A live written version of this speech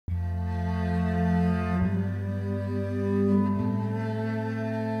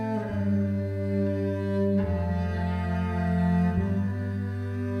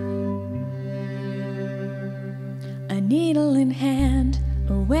needle in hand,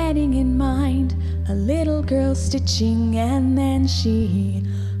 a wedding in mind, a little girl stitching, and then she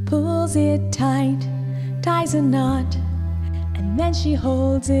pulls it tight, ties a knot, and then she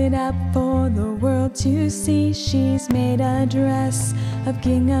holds it up for the world to see. She's made a dress of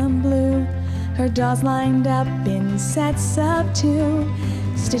gingham blue, her dolls lined up in sets of two.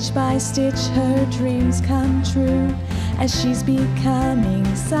 Stitch by stitch her dreams come true, as she's becoming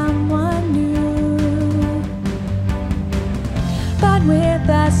someone new. But with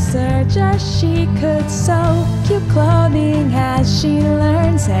a serger she could sew cute clothing as she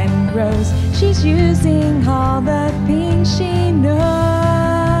learns and grows. She's using all the things she knows.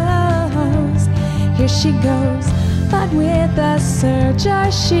 Here she goes. But with a serger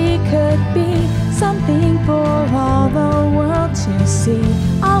she could be something for all the world to see,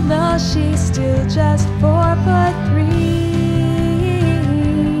 although she's still just 4'3".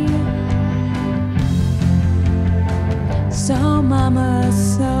 So mama,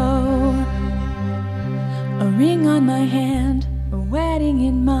 sew a ring on my hand, a wedding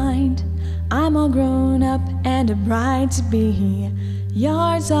in mind. I'm all grown up and a bride to be.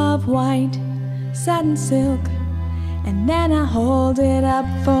 Yards of white satin silk, and then I hold it up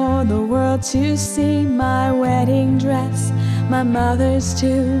for the world to see. My wedding dress, my mother's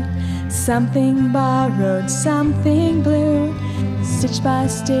too, something borrowed, something blue. Stitch by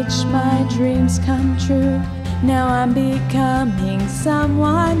stitch my dreams come true. Now I'm becoming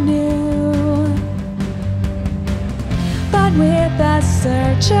someone new. But with a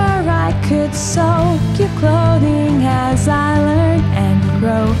serger I could sew cute clothing as I learn and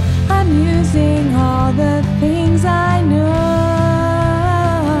grow. I'm using all the things I know.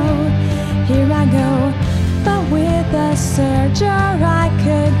 Here I go. But with a serger I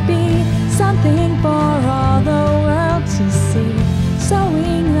could be something for all the world to see,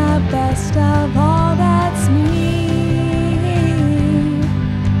 sewing the best of all that's me.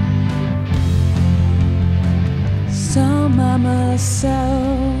 So mama,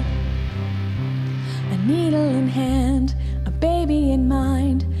 sew a needle in hand, a baby in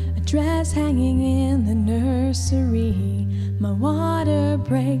mind, a dress hanging in the nursery. My water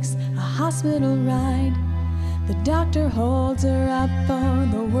breaks, a hospital ride. The doctor holds her up for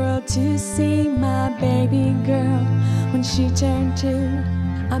the world to see. My baby girl, when she turned 2,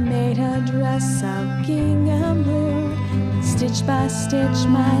 I made her dress of gingham blue. Stitch by stitch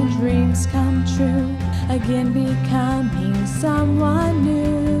my dreams come true, again becoming someone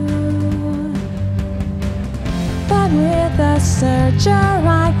new. But with a serger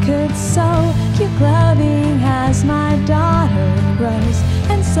I could sew cute clothing as my daughter grows.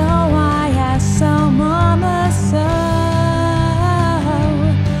 And so I asked, so mama, sew.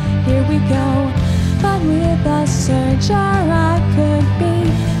 Here we go. But with a serger I could be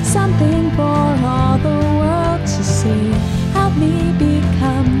something for all the world to see. Help me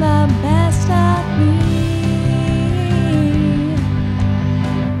become the best of me.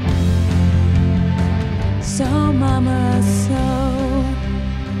 So mama, sew